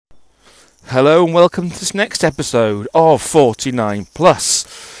Hello and welcome to this next episode of 49 Plus.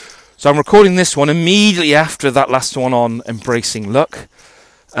 So I'm recording this one immediately after that last one on embracing luck,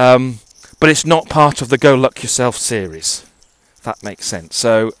 but it's not part of the Go Luck Yourself series, if that makes sense.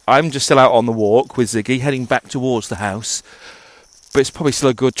 So I'm just still out on the walk with Ziggy, heading back towards the house, but it's probably still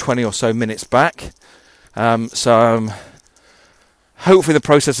a good 20 or so minutes back. So I'm hopefully in the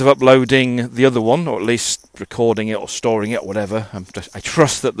process of uploading the other one, or at least recording it or storing it or whatever. I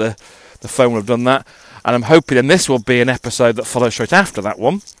trust that the phone will have done that, and I'm hoping then this will be an episode that follows straight after that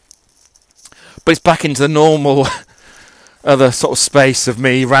one. But it's back into the normal other sort of space of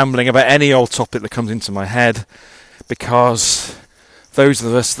me rambling about any old topic that comes into my head, because those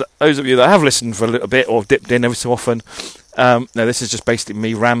of you that have listened for a little bit or dipped in every so often, this is just basically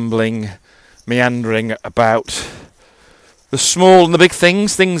me rambling, meandering about the small and the big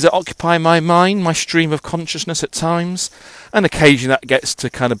things that occupy my mind, my stream of consciousness at times, and occasionally that gets to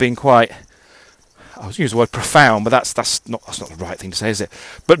kind of being quite, I was using the word profound, but that's not the right thing to say, is it?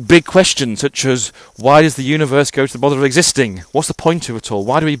 But big questions such as, why does the universe go to the bother of existing? What's the point of it all?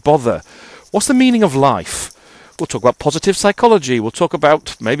 Why do we bother? What's the meaning of life? We'll talk about positive psychology. We'll talk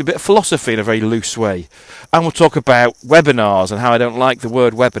about maybe a bit of philosophy in a very loose way. And we'll talk about webinars and how I don't like the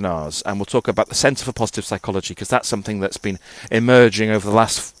word webinars. And we'll talk about the Centre for Positive Psychology, because that's something that's been emerging over the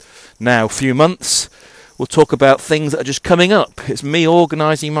last now few months. We'll talk about things that are just coming up. It's me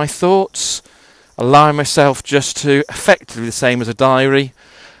organising my thoughts, allowing myself just to effectively the same as a diary.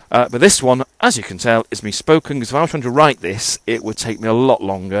 But this one, as you can tell, is me spoken, because if I was trying to write this, it would take me a lot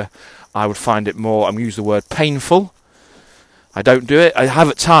longer. I would find it more, I'm going to use the word painful. I don't do it. I have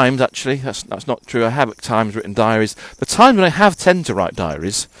at times, actually. That's not true. I have at times written diaries. The time when I have tended to have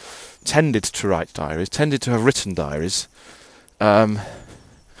written diaries. So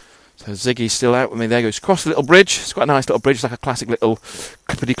Ziggy's still out with me. There goes across the little bridge. It's quite a nice little bridge. It's like a classic little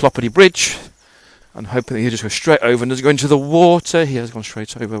clippity-cloppity bridge. I'm hoping that he'll just go straight over and doesn't go into the water. He has gone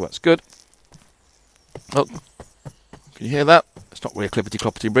straight over. That's good. Oh, can you hear that? It's not really a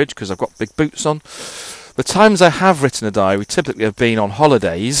clippity-cloppity bridge because I've got big boots on. The times I have written a diary typically have been on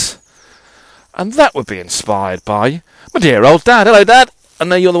holidays, and that would be inspired by my dear old dad. Hello, Dad. I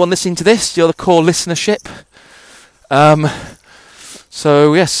know you're the one listening to this. You're the core listenership.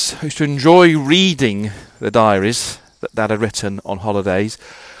 So, yes, I used to enjoy reading the diaries that Dad had written on holidays.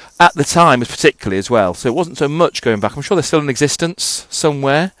 At the time, particularly as well. So it wasn't so much going back. I'm sure they're still in existence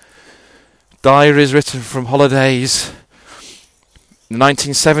somewhere. Diaries written from holidays in the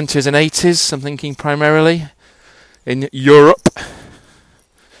 1970s and 80s, I'm thinking primarily, in Europe,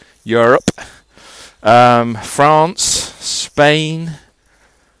 France, Spain,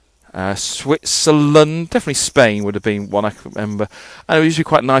 Switzerland. Definitely Spain would have been one I can remember. And it was usually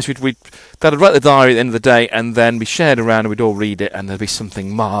quite nice. Dad would write the diary at the end of the day, and then we shared around and we'd all read it, and there'd be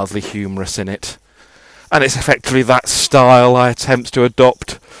something mildly humorous in it. And it's effectively that style I attempt to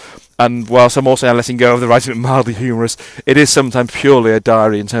adopt. And whilst I'm also now letting go of the writing mildly humorous, it is sometimes purely a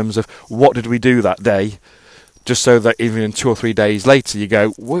diary in terms of what did we do that day, just so that even in 2 or 3 days later you go,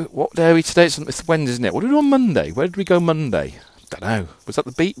 what day are we today? It's Wednesday, isn't it? What did we do on Monday? Where did we go Monday? I don't know. Was that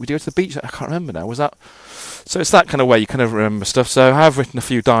the beach? We go to the beach? I can't remember now. Was that? So it's that kind of way you kind of remember stuff. So I have written a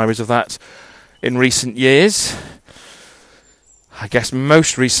few diaries of that in recent years. I guess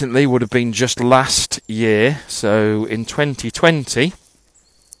most recently would have been just last year. So in 2020...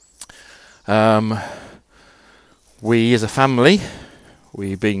 we as a family,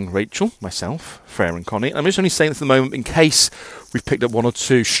 we being Rachel, myself, Freya and Connie, and I'm just only saying this at the moment in case we've picked up 1 or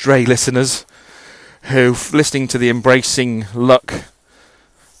 2 stray listeners who, listening to the Embracing Luck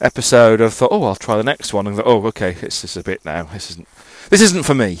episode, have thought, I'll try the next one, and thought, okay, this is a bit now, this isn't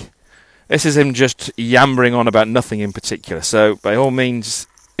for me. This is him just yammering on about nothing in particular. So by all means,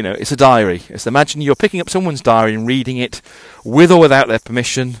 it's a diary. Imagine you're picking up someone's diary and reading it with or without their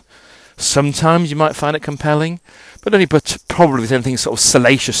permission. Sometimes you might find it compelling, but probably there's anything sort of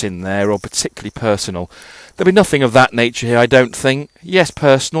salacious in there or particularly personal. There'll be nothing of that nature here, I don't think. Yes,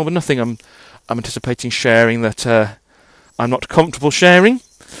 personal, but nothing I'm anticipating sharing that I'm not comfortable sharing.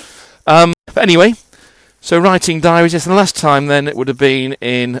 But anyway, so writing diaries. Yes, and the last time then it would have been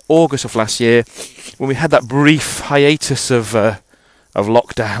in August of last year when we had that brief hiatus of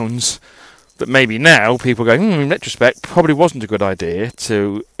lockdowns. That maybe now people are going, in retrospect, probably wasn't a good idea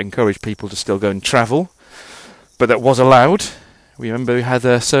to encourage people to still go and travel, but that was allowed. We remember we had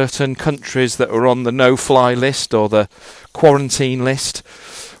certain countries that were on the no-fly list or the quarantine list.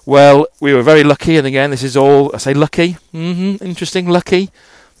 Well, we were very lucky, and again, this is all, I say lucky, interesting, lucky.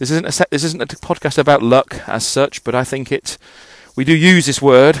 This isn't a podcast about luck as such, but I think we do use this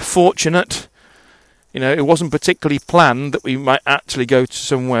word, fortunate, It wasn't particularly planned that we might actually go to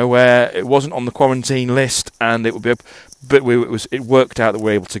somewhere where it wasn't on the quarantine list, and it would be, but it worked out that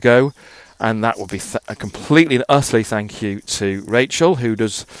we were able to go, and that would be a completely and utterly thank you to Rachel, who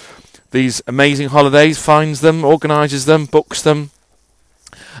does these amazing holidays, finds them, organises them, books them.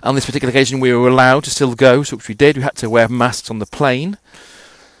 On this particular occasion, we were allowed to still go, so which we did. We had to wear masks on the plane,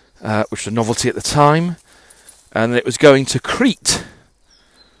 which was a novelty at the time, and it was going to Crete.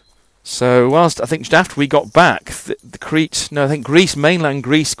 So whilst I think just after we got back, I think Greece, mainland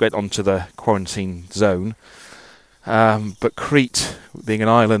Greece, went onto the quarantine zone, but Crete, being an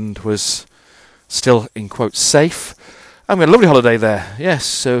island, was still in quotes safe. And we had a lovely holiday there. Yes,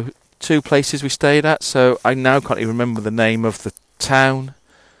 so 2 places we stayed at. So I now can't even remember the name of the town.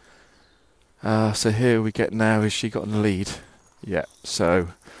 So here we get now. Is she got in the lead? Yeah. So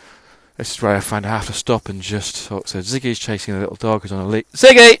this is where I find I have to stop and just talk. So Ziggy's chasing the little dog who's on a lead.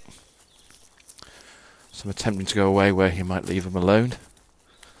 Ziggy! So I'm attempting to go away where he might leave him alone.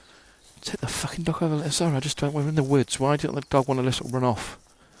 Take the fucking dog over. Sorry, I just don't. We're in the woods. Why don't the dog want to let it run off?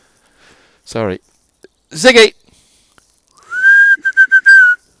 Sorry. Ziggy!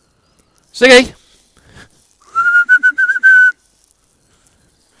 Ziggy!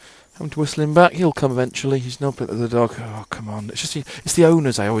 I'm to whistle him back. He'll come eventually. He's not bit of the dog. Oh, come on. It's the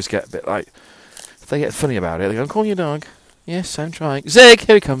owners I always get a bit like... If they get funny about it, they go, call your dog. Yes, I'm trying. Zig!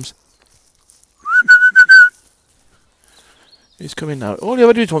 Here he comes. He's coming now. All you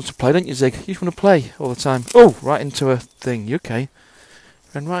ever do is wants to play, don't you, Zig? You just want to play all the time. Oh, right into a thing. You okay?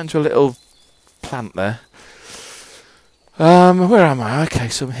 And right into a little plant there. Where am I? Okay,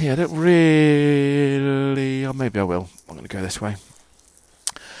 so I'm here. I don't really... Oh, maybe I will. I'm going to go this way.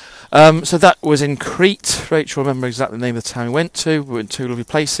 So that was in Crete. Rachel remember exactly the name of the town we went to. We were in 2 lovely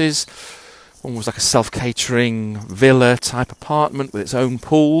places. One was like a self-catering villa type apartment with its own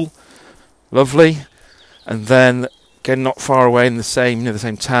pool. Lovely. And then... Again, not far away near the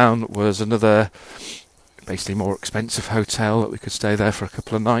same town was another, basically more expensive hotel that we could stay there for a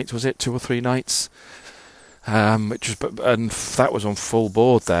couple of nights. Was it 2 or 3 nights? And that was on full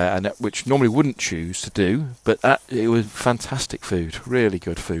board there, and which normally wouldn't choose to do, but it was fantastic food, really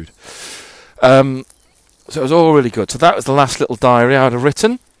good food. So it was all really good. So that was the last little diary I'd have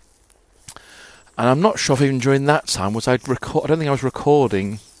written, and I'm not sure if even during that time I don't think I was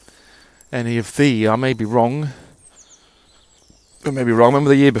recording any of I may be wrong. I may be wrong. I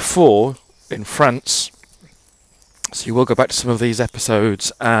remember the year before in France. So you will go back to some of these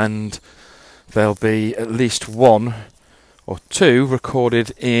episodes, and there'll be at least 1 or 2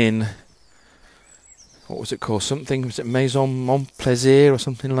 recorded in, what was it called? Something, was it Maison Montplaisir or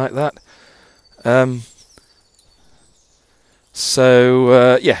something like that? So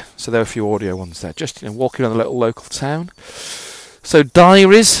there are a few audio ones there. Just walking around the little local town. So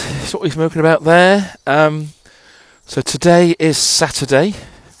diaries is what we're smoking about there. So today is Saturday,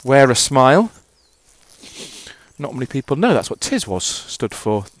 wear a smile. Not many people know that's what TIS stood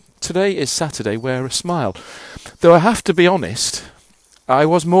for. Today is Saturday, wear a smile. Though I have to be honest, I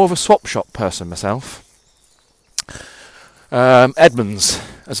was more of a swap shop person myself. Edmonds,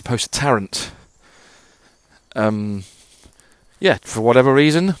 as opposed to Tarrant. For whatever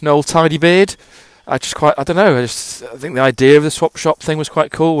reason, Noel Tidy Beard. I don't know, I think the idea of the swap shop thing was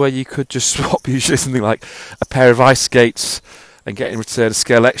quite cool, where you could just swap usually something like a pair of ice skates and get in return a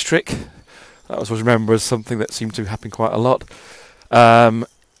scale electric. That was what I remember as something that seemed to happen quite a lot.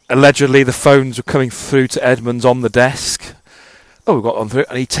 Allegedly the phones were coming through to Edmonds on the desk. Oh, we got on through it,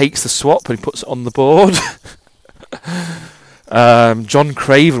 and he takes the swap and he puts it on the board. John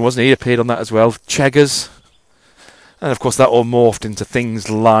Craven, wasn't he? He appeared on that as well. Cheggers. And of course that all morphed into things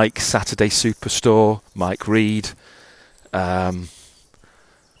like Saturday Superstore, Mike Reed, Going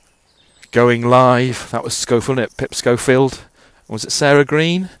Live, that was Schofield, wasn't it? Pip Schofield. Was it Sarah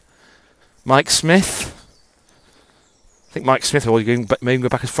Green? Mike Smith? I think Mike Smith will maybe go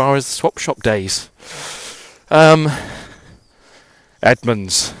back as far as the swap shop days.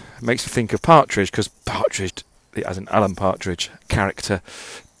 Edmonds makes me think of Partridge, because Partridge, as in Alan Partridge character,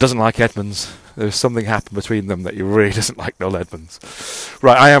 doesn't like Edmonds. There's something happened between them that he really doesn't like Noel Edmonds.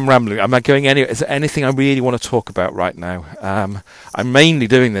 Right, I am rambling. Am I going anywhere? Is there anything I really want to talk about right now? I'm mainly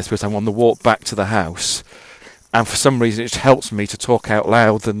doing this because I'm on the walk back to the house, and for some reason it helps me to talk out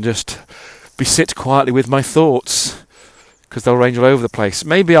loud than just sit quietly with my thoughts, because they'll range all over the place.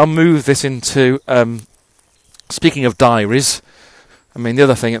 Maybe I'll move this into, speaking of diaries, I mean, the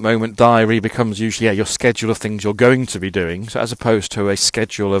other thing at the moment, diary becomes usually your schedule of things you're going to be doing. So as opposed to a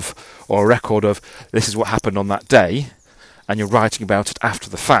schedule of, or a record of, this is what happened on that day, and you're writing about it after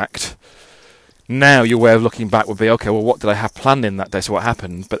the fact. Now your way of looking back would be, okay, well, what did I have planned in that day? So what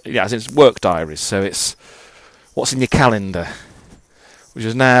happened? But yeah, as it's work diaries, so it's what's in your calendar, which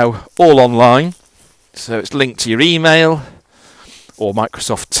is now all online. So it's linked to your email or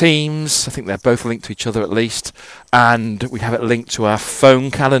Microsoft Teams. I think they're both linked to each other at least. And we have it linked to our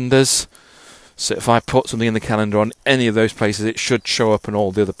phone calendars. So if I put something in the calendar on any of those places, it should show up in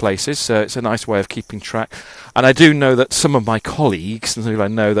all the other places. So it's a nice way of keeping track. And I do know that some of my colleagues, and some people I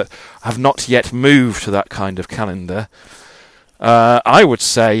know that have not yet moved to that kind of calendar, I would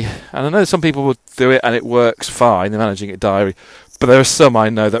say, and I know some people will do it and it works fine, they're managing a diary, but there are some I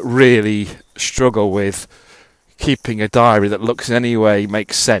know that really struggle with keeping a diary that looks in any way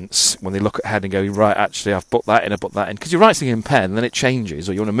makes sense when they look ahead and go, right, actually I've put that in, because you write something in pen and then it changes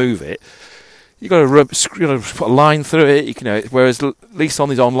or you want to move it. You've got to put a line through it, whereas at least on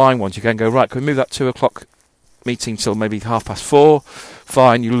these online ones you can go, right, can we move that 2 o'clock meeting till maybe 4:30?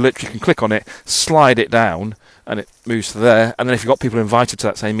 Fine, you literally can click on it, slide it down, and it moves to there. And then if you've got people invited to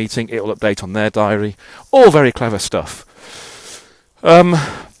that same meeting, it will update on their diary. All very clever stuff.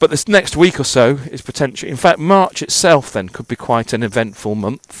 But this next week or so is potentially, in fact, March itself then could be quite an eventful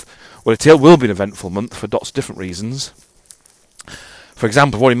month. Well, it will be an eventful month for lots of different reasons. For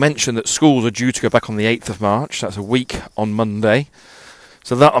example, I've already mentioned that schools are due to go back on the 8th of March. That's a week on Monday.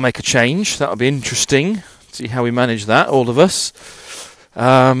 So that'll make a change. That'll be interesting. See how we manage that, all of us.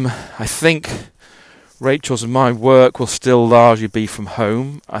 I think Rachel's and my work will still largely be from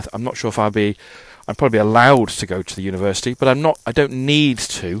home. I'm not sure if I'm probably allowed to go to the university, but I don't need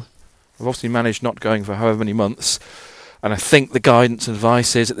to. I've obviously managed not going for however many months. And I think the guidance and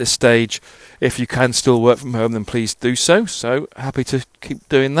advice is at this stage, if you can still work from home, then please do so. So happy to keep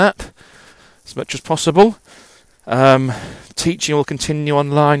doing that as much as possible. Teaching will continue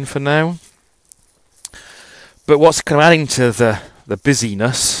online for now. But what's kind of adding to the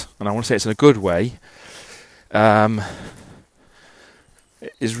busyness, and I want to say it's in a good way,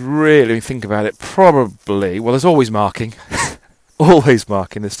 is really, when you think about it, probably, well, there's always marking. Always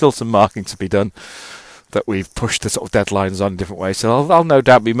marking. There's still some marking to be done that we've pushed the sort of deadlines on in different ways. So I'll no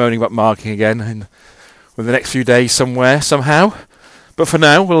doubt be moaning about marking again in the next few days somewhere, somehow. But for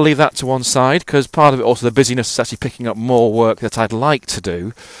now, we'll leave that to one side, because part of it also, the busyness is actually picking up more work that I'd like to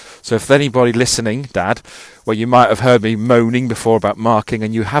do. So if anybody listening, Dad, well, you might have heard me moaning before about marking,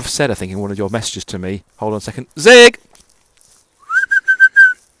 and you have said, I think, in one of your messages to me, hold on a second, Zig!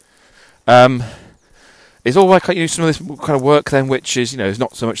 Is all right, can't you do some of this kind of work then, which is, is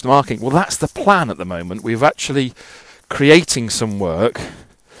not so much the marking? Well, that's the plan at the moment. We're actually creating some work,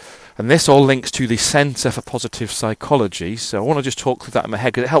 and this all links to the Centre for Positive Psychology. So I want to just talk through that in my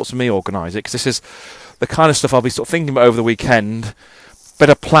head, because it helps me organise it, because this is the kind of stuff I'll be sort of thinking about over the weekend. Bit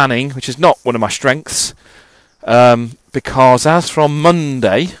of planning, which is not one of my strengths, because as from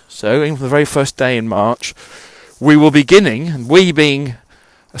Monday, so even from the very first day in March, we will be beginning, and we being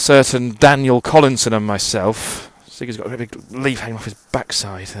a certain Daniel Collinson and myself. I think he's got a big leaf hanging off his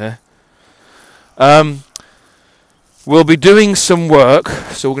backside there. We'll be doing some work,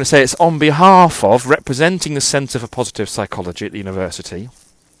 so we're going to say it's on behalf of, representing the Centre for Positive Psychology at the university.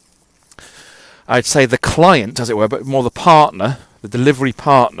 I'd say the client, as it were, but more the partner, the delivery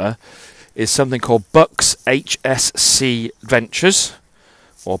partner, is something called Bucks HSC Ventures,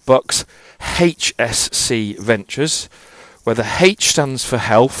 or Bucks HSC Ventures, where the H stands for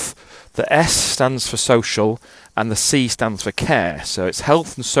health, the S stands for social, and the C stands for care. So it's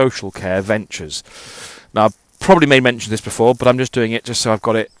Health and Social Care Ventures. Now, I've probably made mention of this before, but I'm just doing it just so I've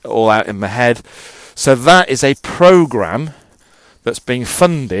got it all out in my head. So that is a programme that's being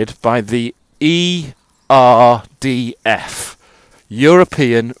funded by the ERDF,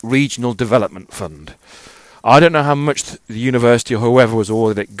 European Regional Development Fund. I don't know how much the university or whoever was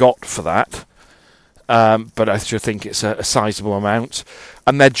awarded it got for that, but I should think it's a sizable amount.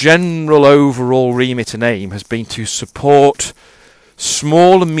 And their general overall remit and aim has been to support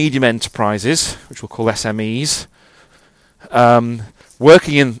small and medium enterprises, which we'll call SMEs,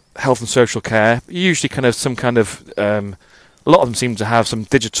 working in health and social care, usually kind of some kind of, a lot of them seem to have some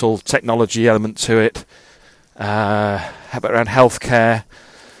digital technology element to it, around healthcare,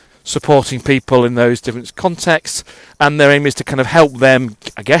 supporting people in those different contexts, and their aim is to kind of help them,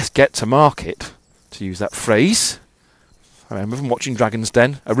 I guess, get to market, to use that phrase. I remember from watching Dragon's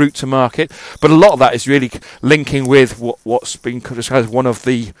Den, a route to market, but a lot of that is really linking with what's been described as one of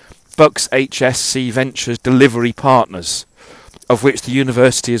the Bucks HSC Ventures delivery partners, of which the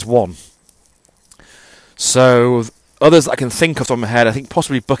university is one. So others I can think of on my head, I think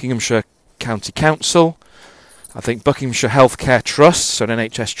possibly Buckinghamshire County Council, I think Buckinghamshire Healthcare Trust, so an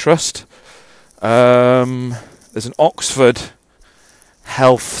NHS trust. There's an Oxford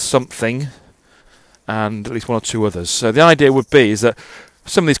Health something. and at least one or two others. So the idea would be is that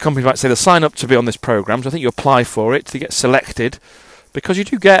some of these companies might say they'll sign up to be on this program. So I think you apply for it to get selected, because you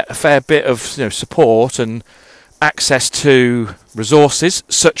do get a fair bit of support and access to resources,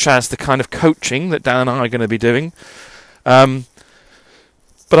 such as the kind of coaching that Dan and I are going to be doing. But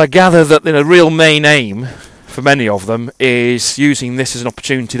I gather that the real main aim for many of them is using this as an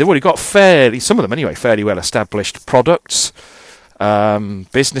opportunity. They've already got some of them anyway, fairly well established products,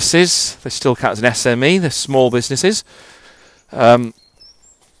 businesses. They still count as an SME. They're small businesses.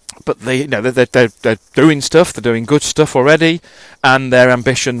 But they're doing stuff. They're doing good stuff already, and their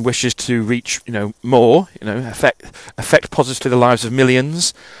ambition wishes to reach more. Affect positively the lives of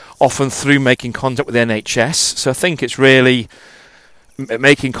millions, often through making contact with the NHS. So I think it's really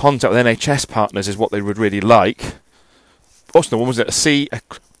making contact with NHS partners is what they would really like. Also, what was it? A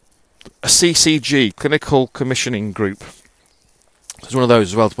CCG, Clinical Commissioning Group. There's one of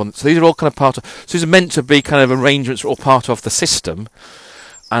those as well. So these are all kind of part of. So these are meant to be kind of arrangements, all part of the system.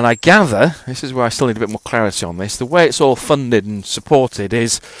 And I gather, this is where I still need a bit more clarity on this, the way it's all funded and supported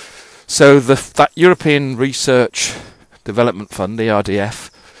is, so that European Research Development Fund, ERDF,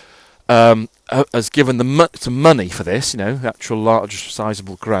 has given some money for this, actual large,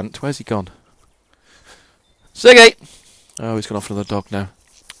 sizable grant. Where's he gone? Ziggy! Oh, he's gone off another dog now.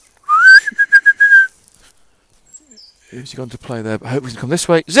 Who's he gone to play there? I hope he's come this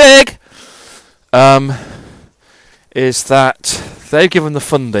way. Zig! Is that they've given the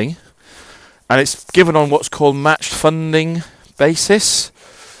funding, and it's given on what's called matched funding basis.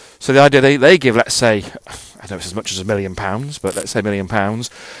 So the idea they give, let's say, I don't know if it's as much as £1 million, but let's say £1 million,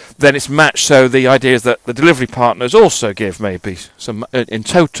 then it's matched. So the idea is that the delivery partners also give maybe some in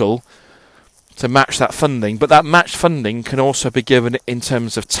total to match that funding, but that matched funding can also be given in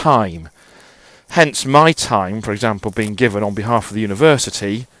terms of time. Hence my time, for example, being given on behalf of the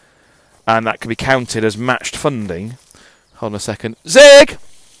university, and that can be counted as matched funding. Hold on a second. Zig!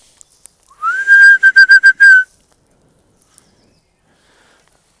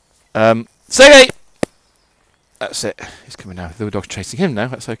 Ziggy! That's it. He's coming now. The dog's chasing him now.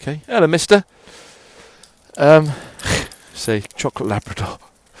 That's okay. Hello, mister. See, chocolate Labrador.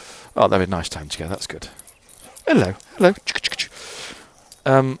 Oh, they're having a nice time together. That's good. Hello. Hello.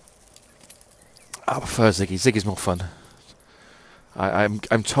 I prefer Ziggy. Ziggy's more fun. I'm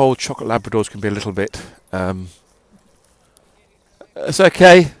told chocolate Labradors can be a little bit. It's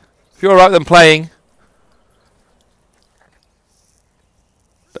okay. If you're alright with them playing.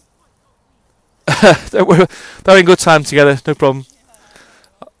 Don't worry. They're having a good time together. No problem.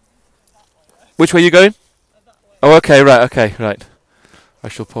 Which way are you going? Oh, okay. Right. I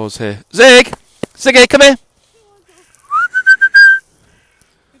shall pause here. Zig! Ziggy, come here!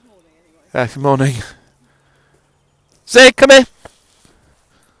 Good morning. Zig, come here!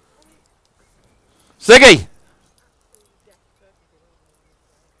 Ziggy!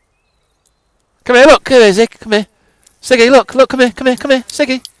 Come here, look, come here, Zig, come here. Ziggy, look, come here,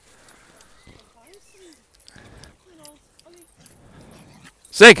 Ziggy.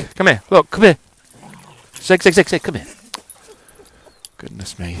 Zig, come here, look, come here. Zig, come here.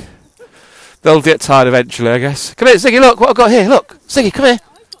 Goodness me. They'll get tired eventually, I guess. Come here, Ziggy, look what I've got here, look. Ziggy, come here.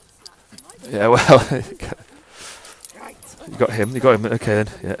 Yeah, well, you got him, okay then,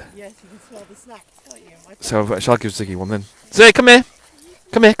 yeah. Yes, you can smell the snacks, can't you? So I'll give Ziggy one then. Zig, come here.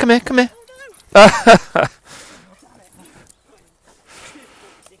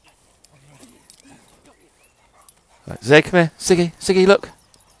 Right, Zig, come here. Ziggy, look.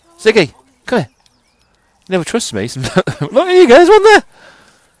 Ziggy, come here. You never trust me. Look, here you go, there's one there.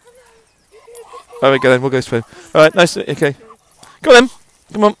 There we go then, we'll go swim. Alright, nice, okay. Go on then,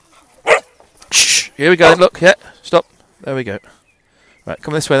 come on. Shh, here we go then, look, yeah, stop. There we go. Right,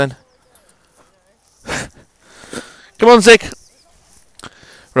 come this way then. Come on, Zig.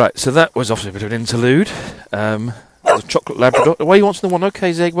 Right, so that was obviously a bit of an interlude. The chocolate Labrador. Why you want the one?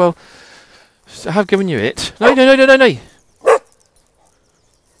 Okay, Zig. Well, I have given you it. No.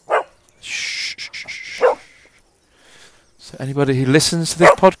 Shh. So anybody who listens to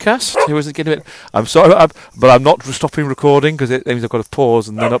this podcast who isn't getting it, I'm sorry, but I'm not stopping recording because it means I've got to pause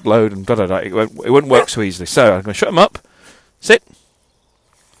and then upload and blah. It won't work so easily. So I'm going to shut them up. Sit.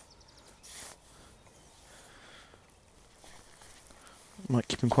 Might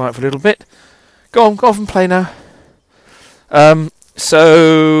keep him quiet for a little bit. Go off and play now.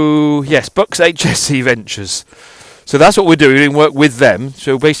 So yes, Bucks HSE Ventures. So that's what we're doing. We're doing work with them.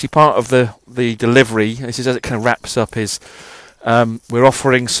 So basically, part of the delivery, this is as it kind of wraps up, is we're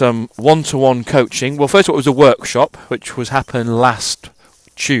offering some one-to-one coaching. Well, first of all, it was a workshop, which was happened last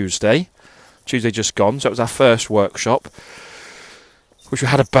Tuesday just gone. So it was our first workshop. which we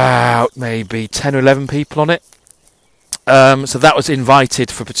had about maybe 10 or 11 people on it. So that was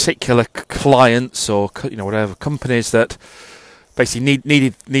invited for particular clients or whatever companies that basically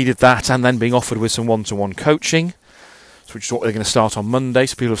needed that, and then being offered with some one-to-one coaching, which is what they're going to start on Monday.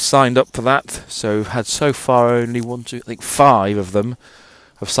 So people have signed up for that. So we've had so far only 5 of them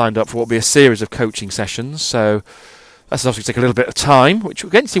have signed up for what will be a series of coaching sessions. So that's obviously take a little bit of time, which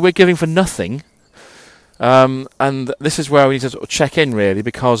again, see, we're giving for nothing. And this is where we need to sort of check in really,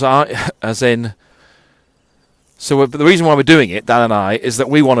 because the reason why we're doing it, Dan and I, is that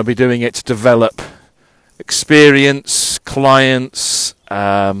we want to be doing it to develop experience, clients,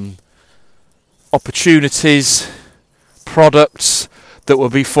 opportunities, products that will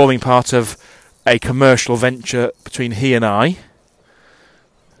be forming part of a commercial venture between he and I.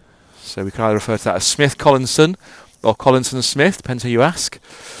 So we can either refer to that as Smith Collinson or Collinson Smith, depends who you ask.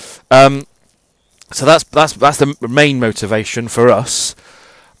 So that's the main motivation for us.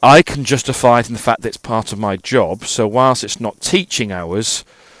 I can justify it in the fact that it's part of my job. So whilst it's not teaching hours,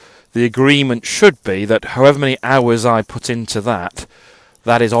 the agreement should be that however many hours I put into that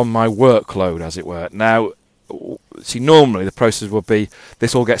is on my workload, as it were. Now, see, normally the process will be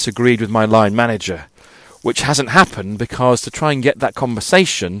this all gets agreed with my line manager, which hasn't happened because to try and get that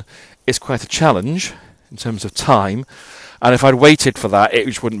conversation is quite a challenge in terms of time. And if I'd waited for that, it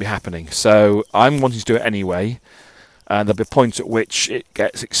just wouldn't be happening. So I'm wanting to do it anyway. And there'll be a point at which it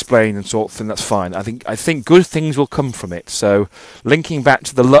gets explained and sort of thing. That's fine. I think good things will come from it. So linking back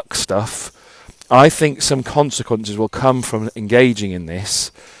to the luck stuff, I think some consequences will come from engaging in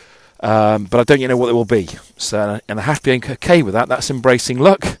this. But I don't yet know what it will be. So, and I have to be okay with that. That's embracing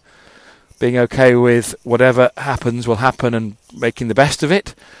luck. Being okay with whatever happens will happen and making the best of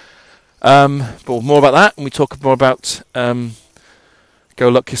it. But more about that, and we talk more about Go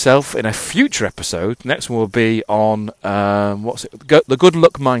Luck Yourself in a future episode. Next one will be on the good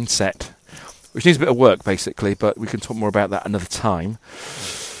luck mindset, which needs a bit of work basically, but we can talk more about that another time.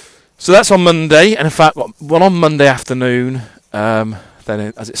 So that's on Monday, and in fact, one on Monday afternoon.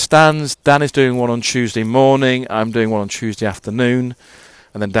 Then, as it stands, Dan is doing one on Tuesday morning. I'm doing one on Tuesday afternoon,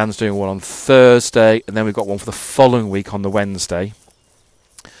 and then Dan's doing one on Thursday, and then we've got one for the following week on the Wednesday.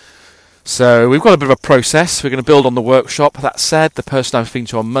 So we've got a bit of a process. We're going to build on the workshop. That said, the person I was speaking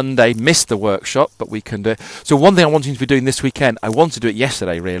to on Monday missed the workshop, but we can do it. So one thing I'm wanting to be doing this weekend, I wanted to do it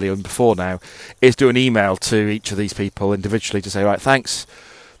yesterday really, and before now, is do an email to each of these people individually to say, right, thanks.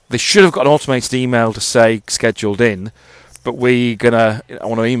 They should have got an automated email to say scheduled in, but I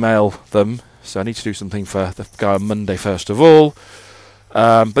want to email them, so I need to do something for the guy on Monday first of all.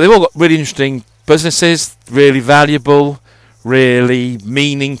 But they've all got really interesting businesses, really valuable, really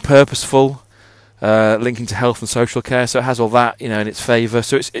meaning, purposeful, linking to health and social care. So it has all that, in its favour.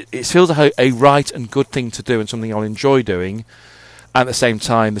 So it feels like a right and good thing to do and something I'll enjoy doing. And at the same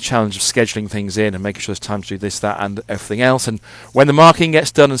time, the challenge of scheduling things in and making sure there's time to do this, that, and everything else. And when the marketing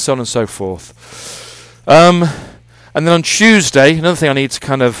gets done, and so on and so forth. And then on Tuesday, another thing I need to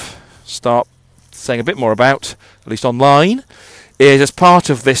kind of start saying a bit more about, at least online, is as part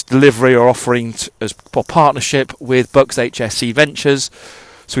of this delivery or offering as partnership with Bucks HSC Ventures.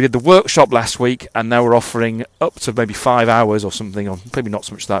 So we did the workshop last week, and now we're offering up to maybe 5 hours or something, or maybe not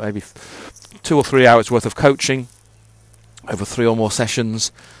so much that, maybe 2 or 3 hours worth of coaching over 3 or more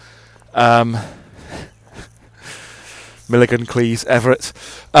sessions. Milligan, Cleese, Everett.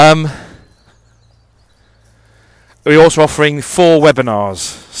 We're also offering 4 webinars,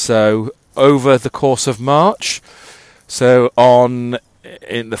 so over the course of March. So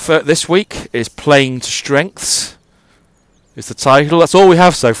this week is Playing to Strengths. Is the title. That's all we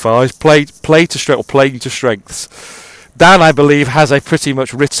have so far. Is play to strength or Playing to Strengths. Dan, I believe, has a pretty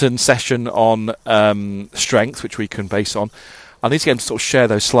much written session on strength, which we can base on. I need to get him to sort of share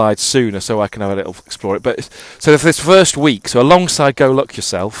those slides sooner so I can have a little explore it. But so for this first week, so alongside Go Luck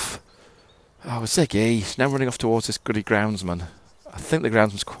Yourself. Oh, Ziggy, he's now running off towards this goody groundsman. I think the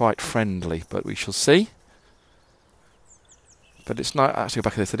groundsman's quite friendly, but we shall see. But it's not actually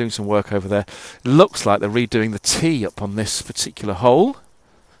back at this. They're doing some work over there. It looks like they're redoing the tee up on this particular hole.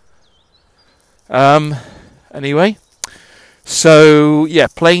 Anyway, so yeah,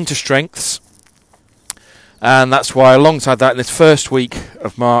 Playing to Strengths, and that's why alongside that, in this first week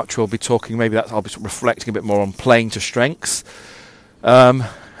of March, we'll be talking. I'll be reflecting a bit more on Playing to Strengths.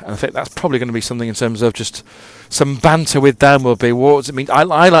 And I think that's probably going to be something in terms of just some banter with Dan will be, what does it mean? I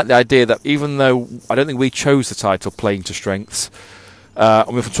like the idea that even though I don't think we chose the title Playing to Strengths,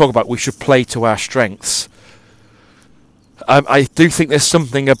 and we can talk about we should play to our strengths, I do think there's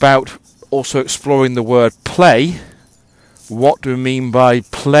something about also exploring the word play. What do we mean by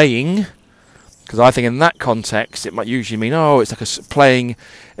playing? Because I think in that context, it might usually mean, it's like playing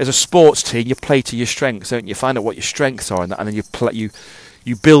as a sports team. You play to your strengths, don't you? Find out what your strengths are, and then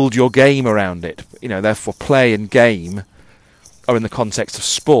you build your game around it. Therefore, play and game are in the context of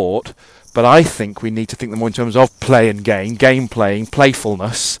sport. But I think we need to think more in terms of play and game playing,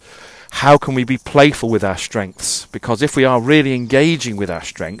 playfulness. How can we be playful with our strengths? Because if we are really engaging with our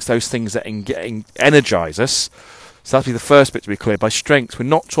strengths, those things that energise us, so that'll be the first bit to be clear. By strengths, we're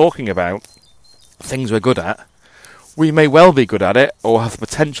not talking about things we're good at. We may well be good at it, or have the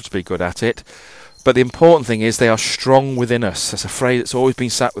potential to be good at it, but the important thing is they are strong within us. That's a phrase that's always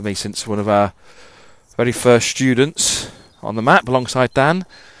been sat with me since one of our very first students on the map, alongside Dan,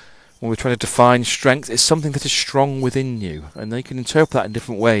 when we're trying to define strength. It's something that is strong within you, and they can interpret that in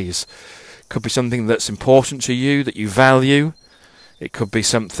different ways. It could be something that's important to you, that you value. It could be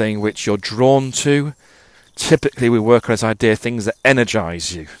something which you're drawn to. Typically, we work on this idea, things that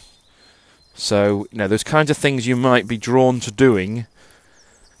energise you. So, those kinds of things you might be drawn to doing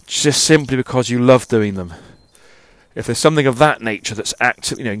just simply because you love doing them. If there's something of that nature that's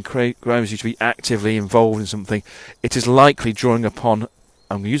active, encourages you to be actively involved in something, it is likely drawing upon,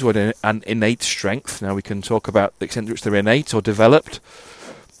 I'm going to use the word, an innate strength. Now we can talk about the extent to which they're innate or developed.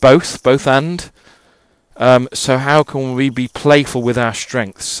 Both and. So how can we be playful with our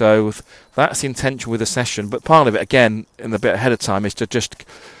strengths? So that's the intention with the session. But part of it, again, in the bit ahead of time, is to just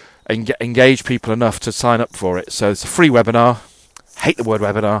engage people enough to sign up for it. So it's a free webinar. Hate the word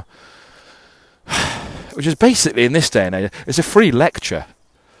webinar. Which is basically, in this day and age, it's a free lecture.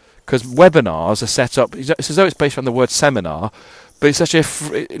 Because webinars are set up, it's as though it's based on the word seminar, but it's such yes,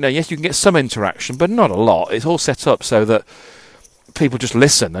 you can get some interaction, but not a lot. It's all set up so that people just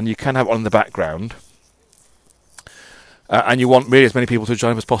listen, and you can have it on in the background. And you want really as many people to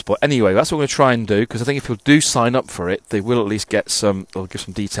join as possible. Anyway, that's what we're going to try and do, because I think if people do sign up for it, they will at least get they'll give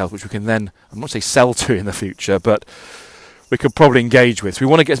some details which we can then, I'm not saying sell to in the future, but we could probably engage with. So we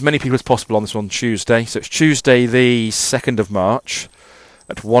want to get as many people as possible on this on Tuesday. So it's Tuesday the 2nd of March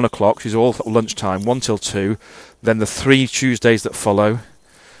at 1 o'clock, which is all lunchtime, 1 till 2. Then the 3 Tuesdays that follow.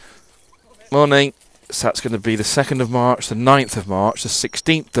 Morning. So that's going to be the 2nd of March, the 9th of March, the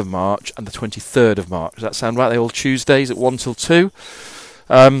 16th of March, and the 23rd of March. Does that sound right? They're all Tuesdays at 1 till 2.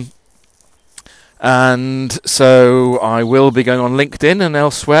 And so I will be going on LinkedIn and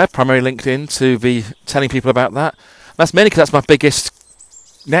elsewhere, primarily LinkedIn, to be telling people about that. That's mainly because that's my biggest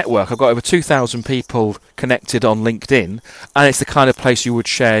network. I've got over 2,000 people connected on LinkedIn, and it's the kind of place you would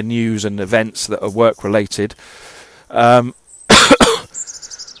share news and events that are work-related.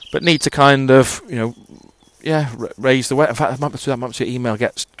 But need to kind of, raise the weight. In fact, I might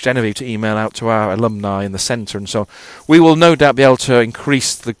get Genevieve to email out to our alumni in the centre and so on. We will no doubt be able to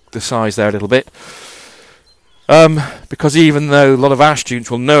increase the size there a little bit. Because even though a lot of our students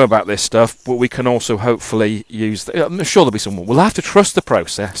will know about this stuff, but we can also hopefully use... I'm sure there'll be someone. We'll have to trust the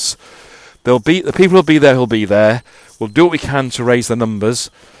process. The people will be there who'll be there. We'll do what we can to raise the numbers.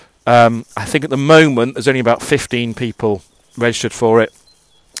 I think at the moment there's only about 15 people registered for it.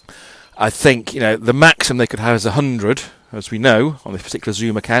 I think, the maximum they could have is 100, as we know, on this particular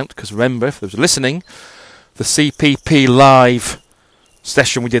Zoom account. Because remember, if those are listening, the CPP Live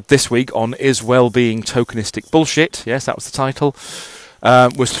session we did this week on Is Wellbeing Tokenistic Bullshit, yes, that was the title,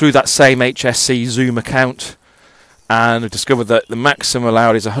 was through that same HSC Zoom account. And we discovered that the maximum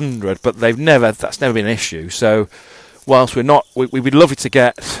allowed is 100, but that's never been an issue. So whilst we'd be lovely to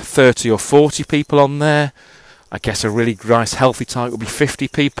get 30 or 40 people on there, I guess a really nice healthy target would be 50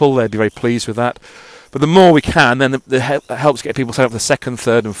 people. They'd be very pleased with that. But the more we can, then that helps get people set up for the second,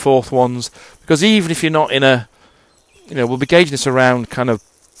 third and fourth ones. Because even if you're not in we'll be gauging this around kind of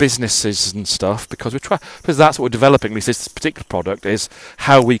businesses and stuff, because that's what we're developing, at least this particular product, is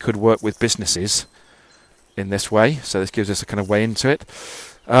how we could work with businesses in this way. So this gives us a kind of way into it.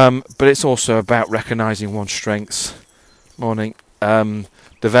 But it's also about recognising one's strengths. Morning.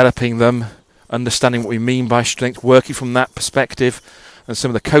 Developing them. Understanding what we mean by strength, working from that perspective, and some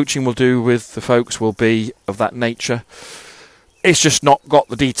of the coaching we'll do with the folks will be of that nature. It's just not got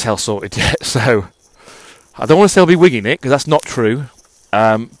the details sorted yet, so I don't want to say I'll be winging it, because that's not true,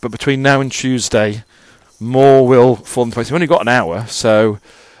 but between now and Tuesday, more will fall into place. We've only got an hour,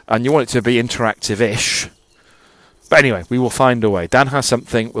 and you want it to be interactive-ish. But anyway, we will find a way. Dan has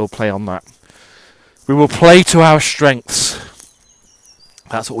something, we'll play on that. We will play to our strengths.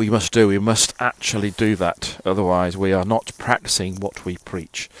 That's what we must do. We must actually do that. Otherwise, we are not practicing what we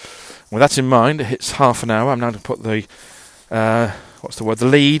preach. With that in mind, it's half an hour. I'm now going to put the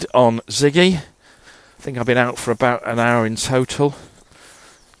lead on Ziggy. I think I've been out for about an hour in total.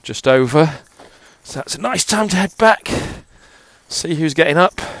 Just over. So that's a nice time to head back. See who's getting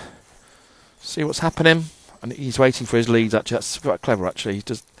up. See what's happening. And he's waiting for his leads, actually. That's quite clever, actually.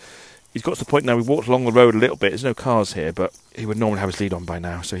 He's got to the point now, we walked along the road a little bit. There's no cars here, but he would normally have his lead on by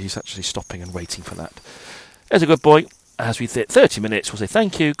now, so he's actually stopping and waiting for that. There's a good boy. As we hit 30 minutes, we'll say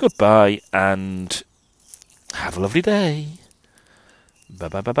thank you, goodbye, and have a lovely day.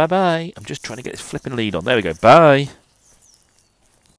 Bye-bye-bye-bye-bye. I'm just trying to get this flipping lead on. There we go. Bye.